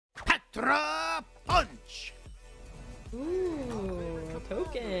Pathra punch. Ooh, a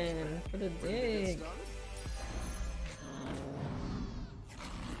token for the dig.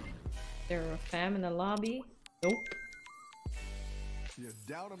 There a fam in the lobby? Nope. You're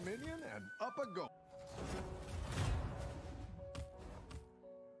down a minion and up a goal.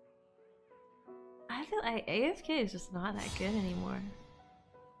 I feel like AFK is just not that good anymore.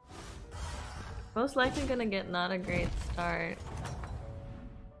 Most likely gonna get not a great start.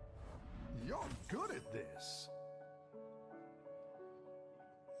 You're good at this.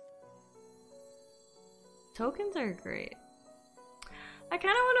 Tokens are great. I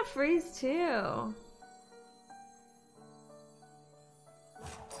kind of want to freeze too.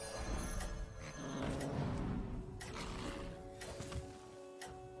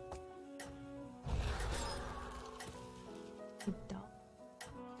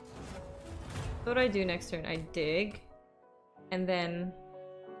 What do I do next turn? I dig and then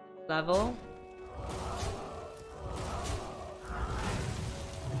level.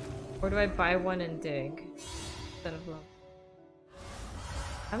 Or do I buy one and dig instead of level?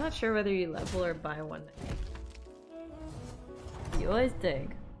 I'm not sure whether you level or buy one. You always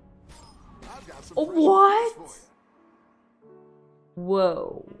dig. Oh, what?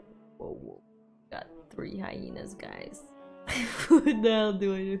 Whoa. Whoa, whoa. Got 3 hyenas, guys. What the hell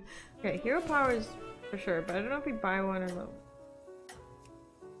do I do? Okay, hero powers for sure, but I don't know if we buy one or level.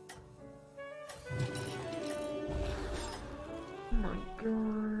 Oh my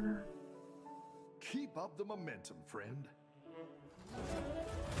god. Keep up the momentum, friend.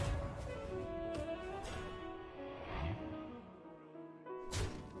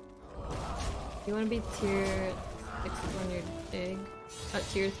 You want to be tier 6 on your dig?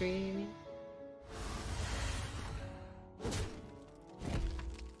 Tier 3, you mean?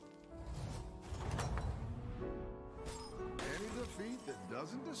 Any defeat that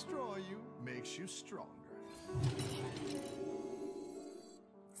doesn't destroy you makes you stronger.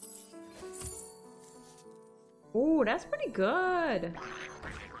 Ooh, that's pretty good.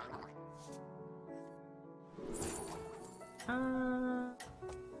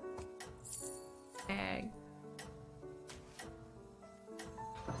 Egg.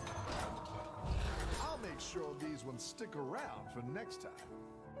 I'll make sure these ones stick around for next time.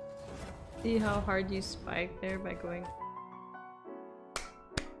 See how hard you spike there by going.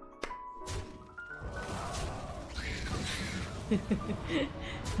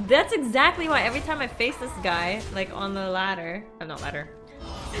 That's exactly why every time I face this guy, like on the ladder, not ladder.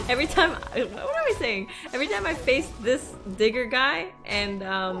 Every time, what am I saying? Every time I face this digger guy, and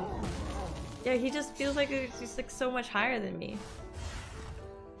yeah, he just feels like he's like so much higher than me.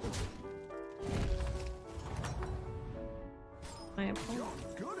 My opponent.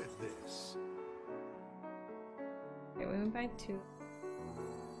 You're good at this. Okay, we went by 2.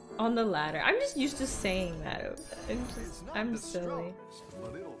 On the ladder. I'm just used to saying that. I'm silly.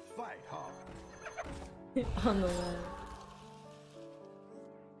 But it'll fight hard. On the ladder.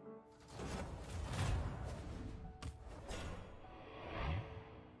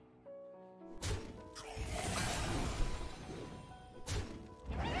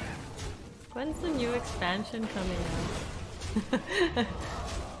 When's the new expansion coming out?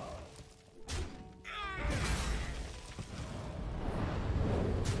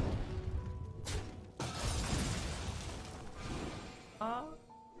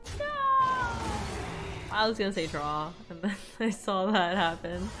 I was gonna say draw, and then I saw that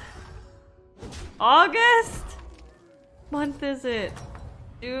happen. August? Month is it?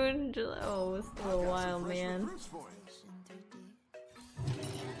 June? July? Oh, it's still a while, man.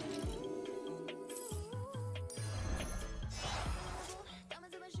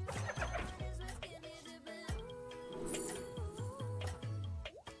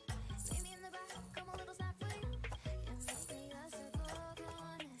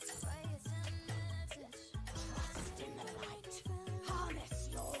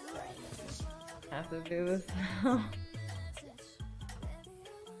 Have to do this now.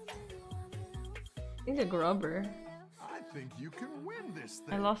 He's a grubber. I think you can win this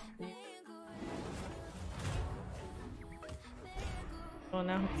thing. I lost. Oh,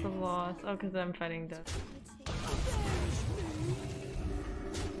 now it's a loss. Oh, because I'm fighting death.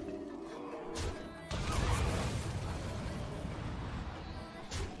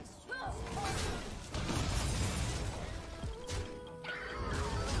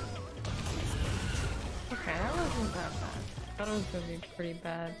 Okay, that wasn't that bad. I thought it was gonna be pretty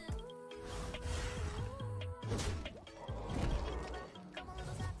bad.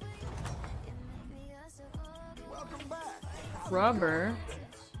 Welcome back. Rubber.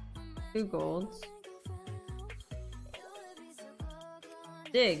 2 golds.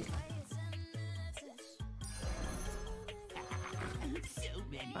 Dig.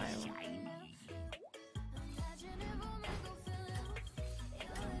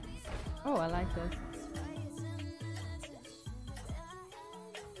 Oh, I like this.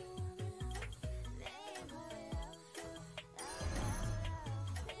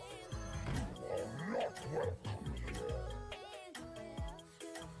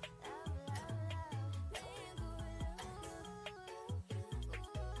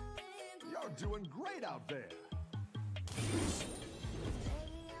 You're doing great out there.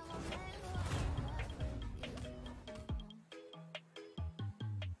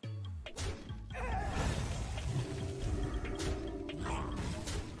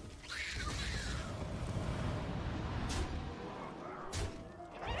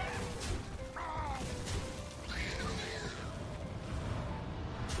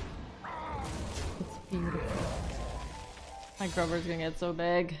 My Grover's gonna get so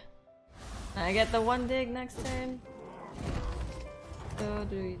big. I get the one dig next turn. So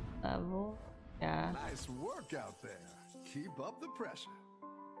do we level? Yeah. Nice work out there. Keep up the pressure.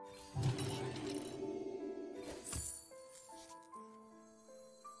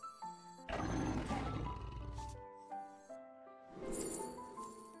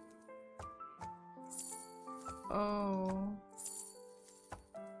 Oh.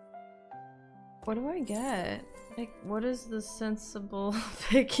 What do I get? Like, what is the sensible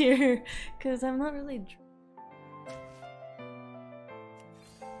pick here? Because I'm not really.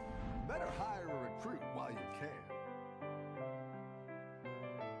 Better hire a recruit while you can.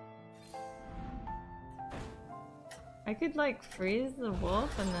 I could like freeze the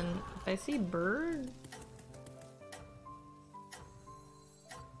wolf and then if I see bird.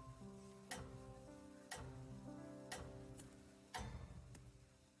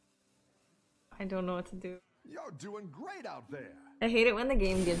 I don't know what to do. You're doing great out there. I hate it when the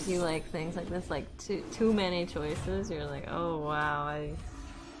game gives you like things like this, like too many choices. You're like, oh wow,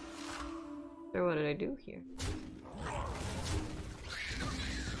 what did I do here?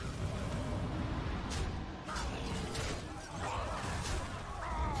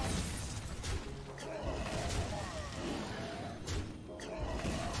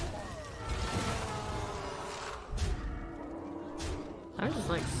 I'm just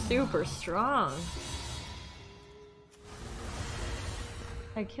like super strong.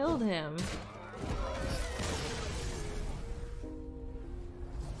 I killed him.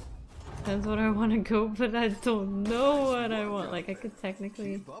 That's what I want to go, but I don't know what I want. Like, I could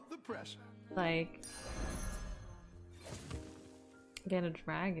technically, like, get a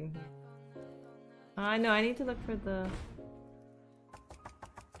dragon here. I know, I need to look for the...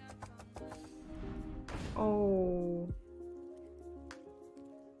 Oh...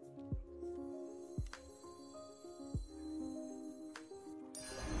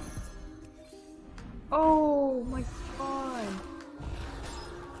 Oh my god!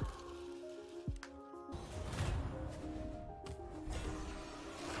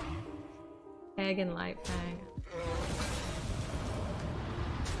 Egg and light fang.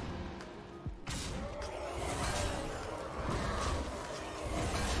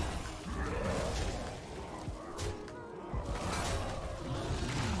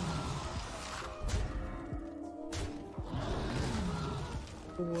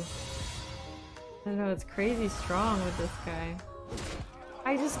 Ooh. I don't know, it's crazy strong with this guy.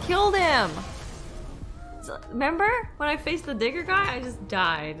 I just killed him! So, remember when I faced the digger guy? I just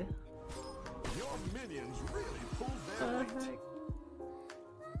died. Your minions really pulled their weight.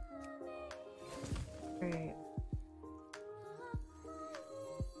 Great.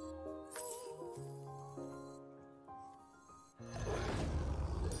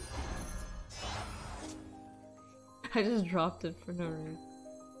 I just dropped it for no reason.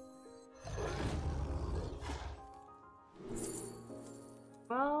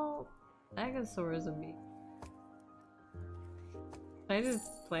 Well, Agasaur is a beast. I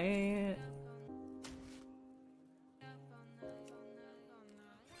just play it.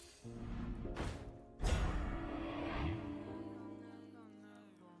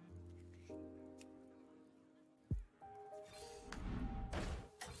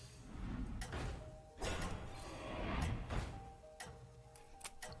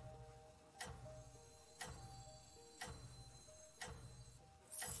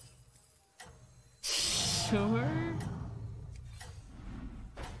 Sure.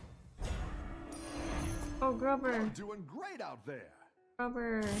 Oh, Grubber. You're doing great out there.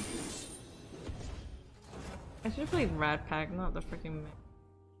 Grubber. I should have played Rat Pack, not the freaking.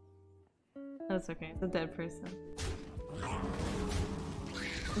 That's okay. It's a dead person.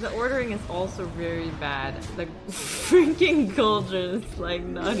 The ordering is also very bad. The freaking Goldrinn is like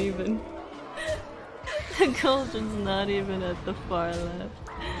not even. The Goldrinn's not even at the far left.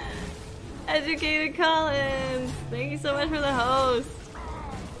 Educated Collins! Thank you so much for the host!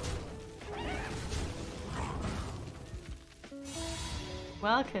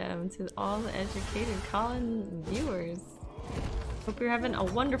 Welcome to all the Educated Collins viewers. Hope you're having a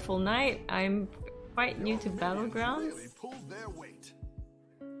wonderful night. I'm quite new to Battlegrounds.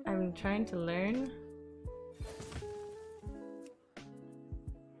 I'm trying to learn.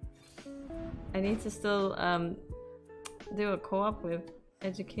 I need to still do a co-op with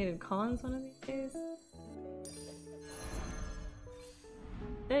Educated Collins one of these days.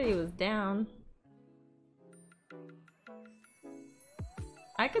 Said he was down.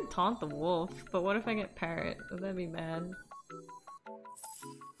 I could taunt the wolf, but what if I get parrot? Would that be bad?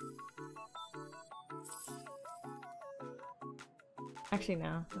 Actually,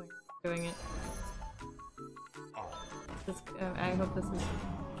 no. I'm doing it. This, I hope this is.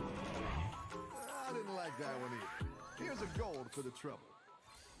 I didn't like that one either. Here's a gold for the trouble.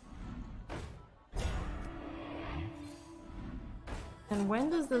 And when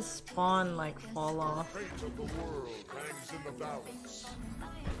does the spawn like fall off? Fate of the world hangs in the balance.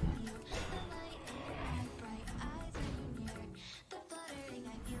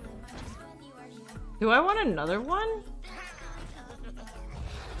 Do I want another one?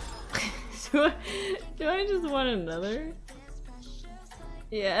 do I just want another?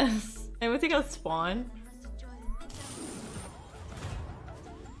 Yes. I would think I'll spawn.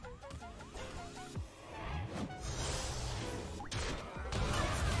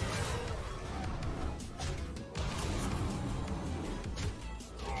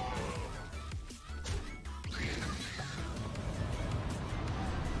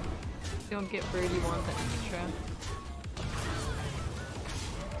 Don't get birdie wants extra.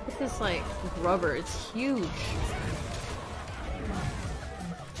 Look at this like rubber, it's huge.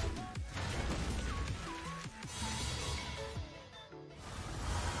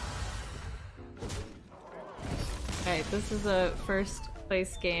 Alright, this is a first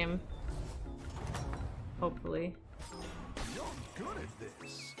place game. Hopefully. You're good at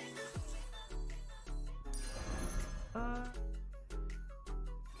this.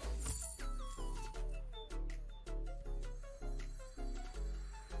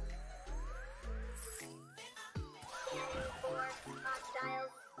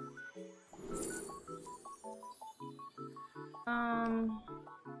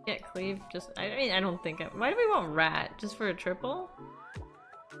 Get cleave, just I mean I don't think why do we want rat? Just for a triple?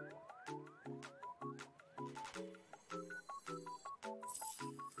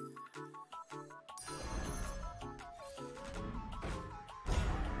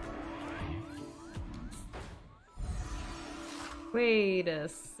 Wait a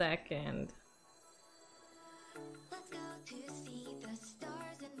second.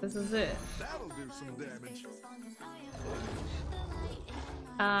 This is it. That'll do some damage.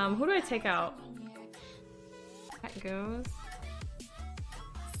 Who do I take out? That goes.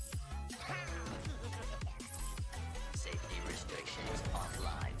 Safety restrictions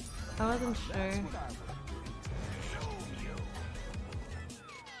offline. I wasn't sure.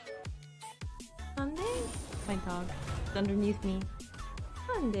 Sunday? My dog. It's underneath me.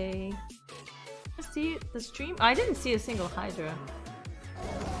 Sunday. See the stream? I didn't see a single Hydra.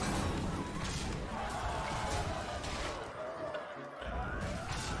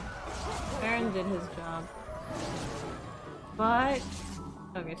 Aaron did his job. But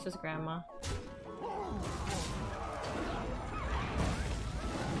okay, it's just grandma.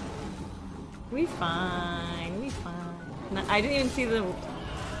 We fine, we fine. No, I didn't even see the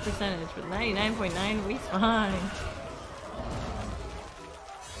percentage, but 99.9, we fine.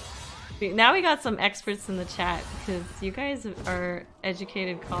 Now we got some experts in the chat because you guys are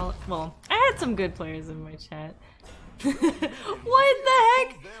educated. Well, I had some good players in my chat. What the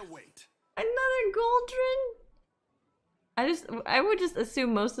heck? Another Goldrinn? I would just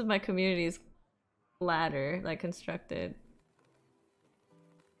assume most of my community is ladder, like constructed.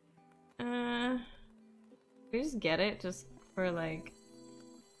 We just get it just for like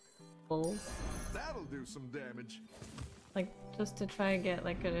bulls. That'll do some damage. Like just to try and get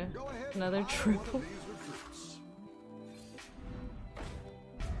like another triple.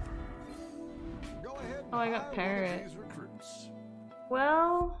 Oh, I got parrot.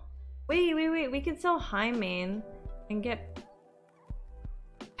 Well, wait. We can sell high main and get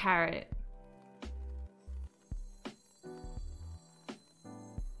parrot.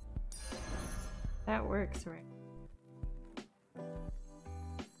 That works, right?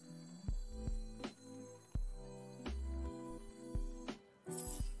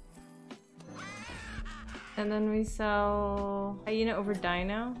 And then we sell hyena over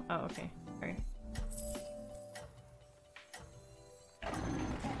dino. Oh, okay. Sorry.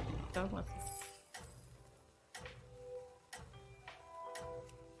 Dog wants to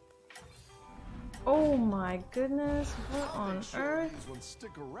Oh my goodness, what on earth? These ones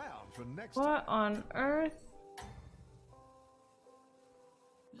stick around for next What on earth?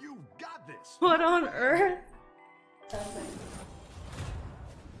 You got this. What on earth?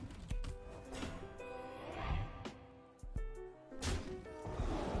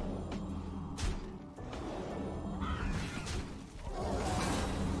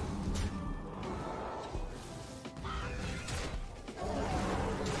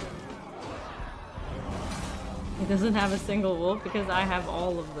 It doesn't have a single wolf because I have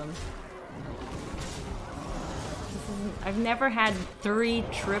all of them. I've never had 3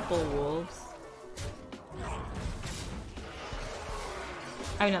 triple wolves.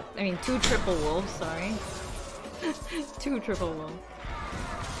 I mean 2 triple wolves, sorry. 2 triple wolves.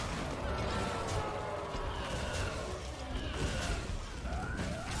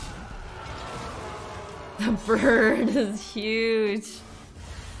 The bird is huge.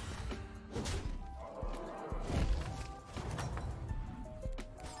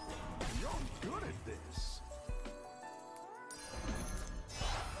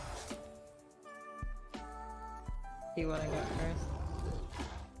 See what I got first.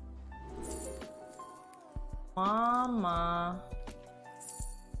 Mama.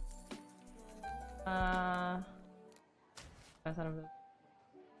 That's not a...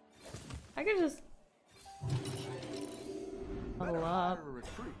 I could just level up.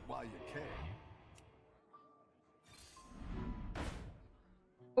 Recruit while you can.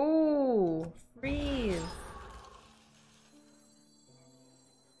 Ooh, freeze.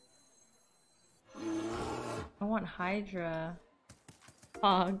 I want Hydra.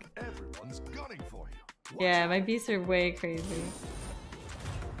 Hog. Everyone's gunning for you. Yeah, my beasts are way crazy.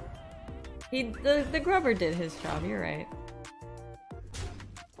 The grubber did his job, you're right.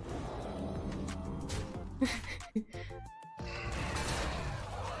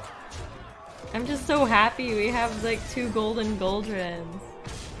 I'm just so happy we have like 2 golden Goldrins.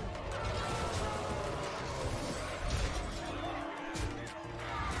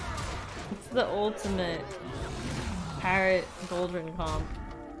 It's the ultimate parrot Goldrin comp.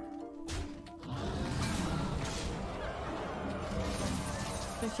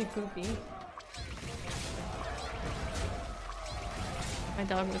 Is she poopy? My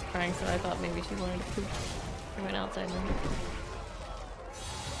dog was crying, so I thought maybe she wanted to poop. She went outside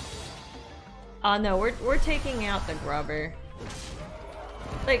now. No, we're taking out the grubber.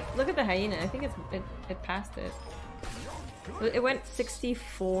 Like, look at the hyena. I think it passed it. It went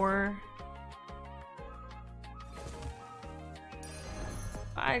 64.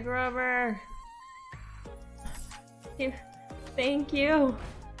 Bye, grubber. Thank you.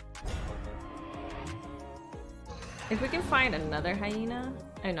 If we can find another hyena,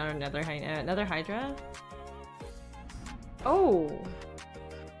 not another hyena, another hydra. Oh,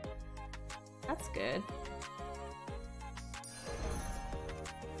 that's good.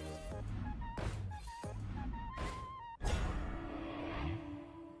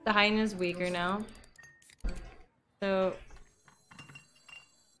 The hyena's weaker now, so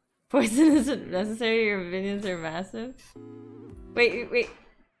poison isn't necessary. Your minions are massive. Wait.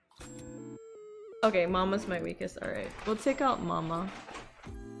 Okay, Mama's my weakest. Alright, we'll take out Mama.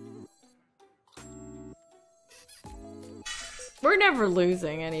 We're never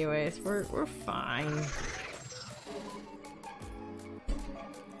losing anyways. We're fine.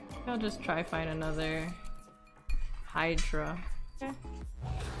 I'll just try find another Hydra. Okay.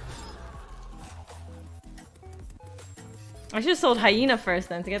 I should have sold Hyena first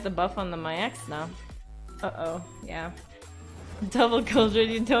then to get the buff on my ex now. Uh-oh, yeah. Double Goldrin,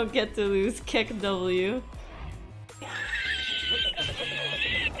 you don't get to lose. Kick W.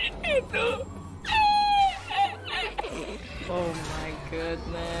 Oh my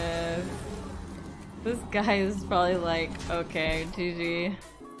goodness. This guy is probably like, okay, GG.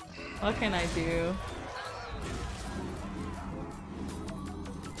 What can I do?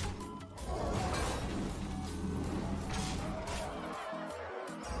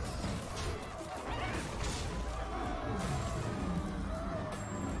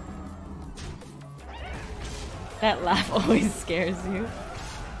 That laugh always scares you.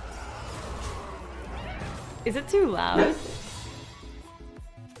 Is it too loud?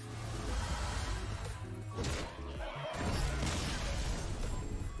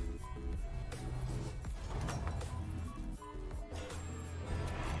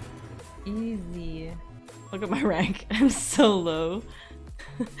 Easy. Look at my rank. I'm so low.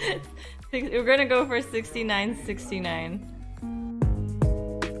 We're gonna go for 69-69.